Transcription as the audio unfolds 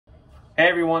Hey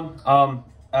everyone, I'm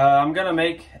gonna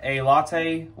make a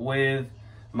latte with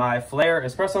my Flair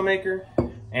espresso maker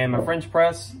and my French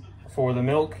press for the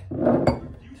milk to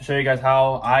show you guys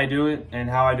how I do it and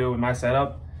how I do it with my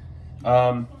setup.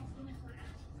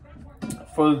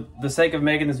 For the sake of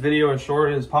making this video as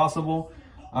short as possible,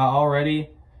 I already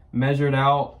measured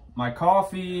out my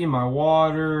coffee, my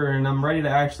water, and I'm ready to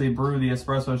actually brew the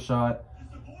espresso shot.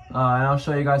 And I'll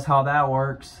show you guys how that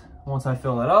works once I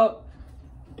fill it up.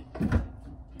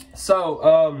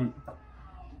 So,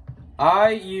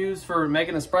 I use, for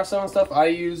making espresso and stuff, I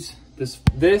use this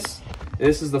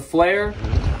is the Flair.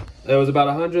 It was about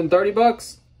 130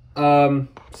 bucks.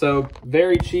 So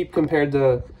very cheap compared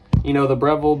to, you know, the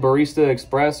Breville Barista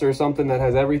Express or something that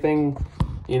has everything.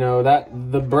 You know, that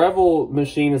the Breville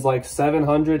machine is like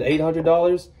 $700,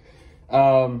 $800.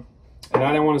 And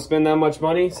I didn't want to spend that much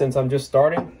money since I'm just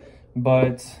starting.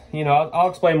 But, you know, I'll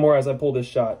explain more as I pull this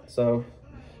shot. So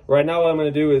right now what I'm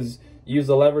going to do is use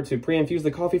the lever to pre-infuse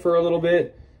the coffee for a little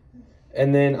bit.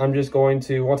 And then I'm just going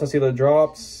to, once I see the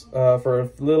drops for a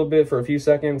little bit, for a few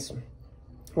seconds,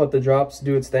 let the drops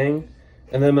do its thing.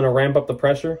 And then I'm going to ramp up the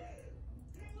pressure.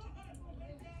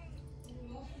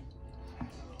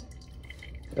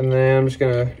 And then I'm just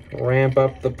going to ramp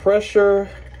up the pressure.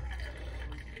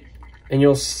 And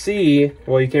you'll see,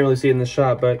 well, you can't really see it in the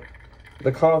shot, but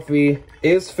the coffee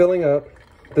is filling up.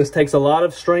 This takes a lot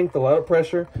of strength, a lot of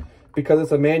pressure, because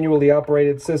it's a manually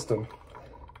operated system.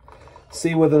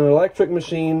 See, with an electric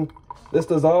machine, this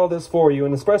does all this for you.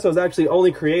 And espresso is actually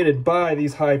only created by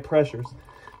these high pressures.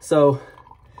 So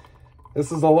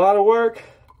this is a lot of work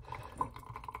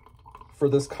for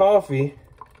this coffee.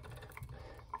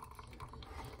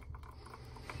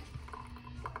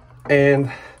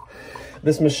 And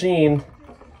this machine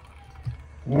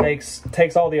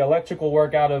takes all the electrical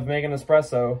work out of making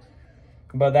espresso,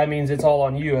 but that means it's all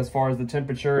on you as far as the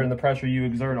temperature and the pressure you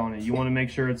exert on it. You want to make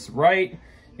sure it's right,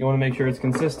 you want to make sure it's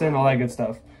consistent, all that good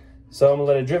stuff. So I'm gonna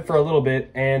let it drip for a little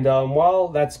bit, and while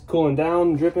that's cooling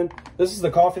down, dripping, this is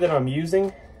the coffee that I'm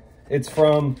using. It's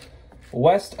from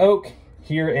West Oak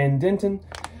here in Denton,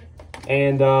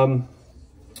 and I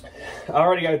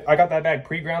got that bag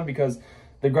pre-ground because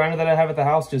the grinder that I have at the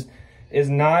house just is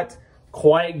not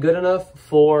quite good enough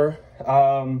for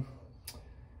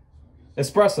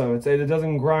espresso. It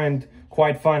doesn't grind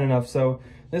quite fine enough. So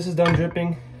this is done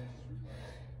dripping.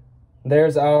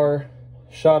 There's our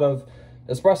shot of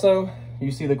espresso.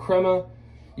 You see the crema,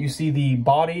 you see the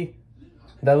body,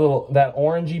 that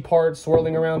orangey part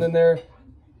swirling around in there,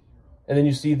 and then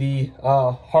you see the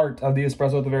heart of the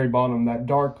espresso at the very bottom, that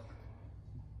dark,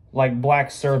 like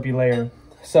black syrupy layer.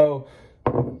 So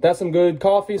that's some good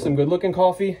coffee, some good looking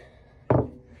coffee.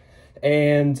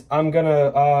 And I'm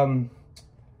gonna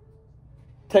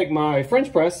take my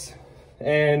French press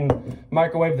and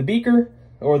microwave the beaker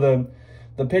or the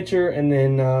pitcher, and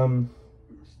then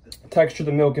texture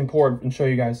the milk and pour it and show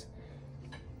you guys.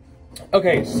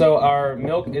 Okay, so our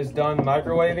milk is done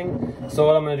microwaving. So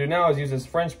what I'm gonna do now is use this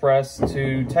French press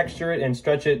to texture it and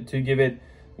stretch it to give it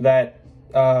that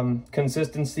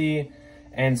consistency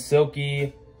and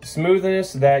silky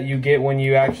smoothness that you get when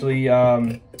you actually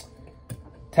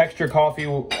texture coffee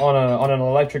on an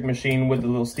electric machine with the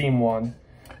little steam wand.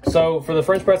 So for the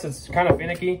French press, it's kind of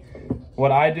finicky.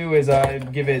 What I do is I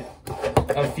give it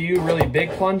a few really big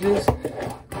plunges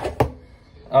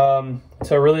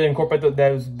to really incorporate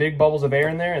those big bubbles of air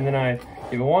in there, and then I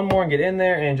give it one more and get in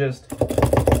there and just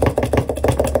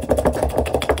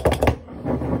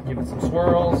give it some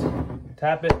swirls,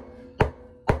 tap it,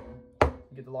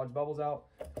 get the large bubbles out.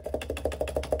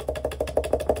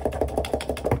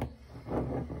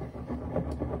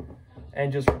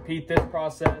 And just repeat this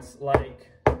process like,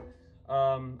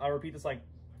 I repeat this like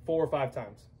 4 or 5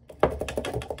 times.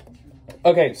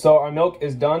 Okay, so our milk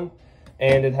is done,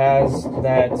 and it has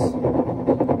that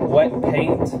wet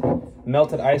paint,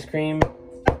 melted ice cream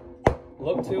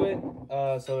look to it.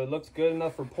 So it looks good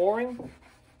enough for pouring.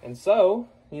 And so,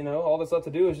 you know, all that's left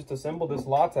to do is just assemble this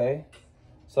latte.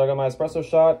 So I got my espresso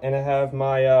shot, and I have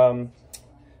my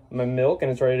my milk, and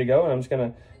it's ready to go. And I'm just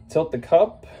gonna tilt the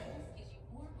cup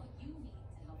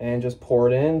and just pour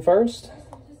it in first.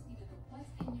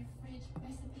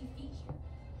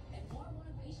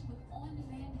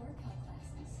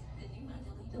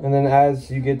 And then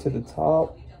as you get to the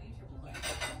top,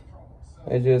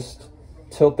 I just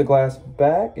tilt the glass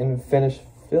back and finish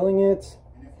filling it.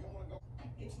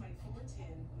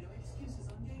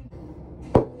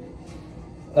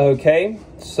 Okay,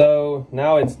 so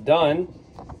now it's done.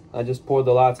 I just poured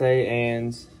the latte,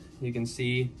 and you can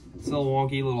see it's a little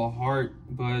wonky, little heart,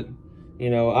 but you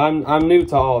know, I'm new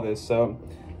to all this, so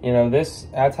you know,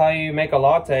 that's how you make a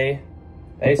latte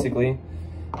basically.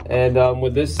 And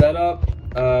with this setup,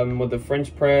 with the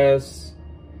French press,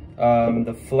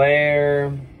 the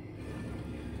Flair,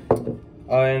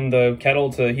 and the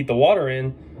kettle to heat the water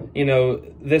in, you know,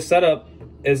 this setup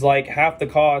is like half the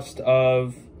cost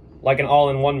of like an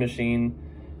all-in-one machine.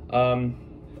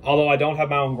 Although I don't have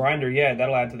my own grinder yet,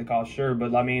 that'll add to the cost, sure.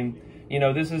 But I mean, you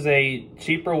know, this is a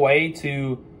cheaper way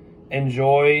to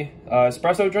enjoy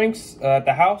espresso drinks at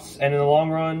the house, and in the long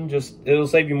run, just it'll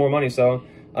save you more money. So,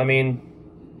 I mean,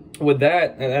 with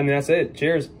that, I mean, that's it.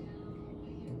 Cheers.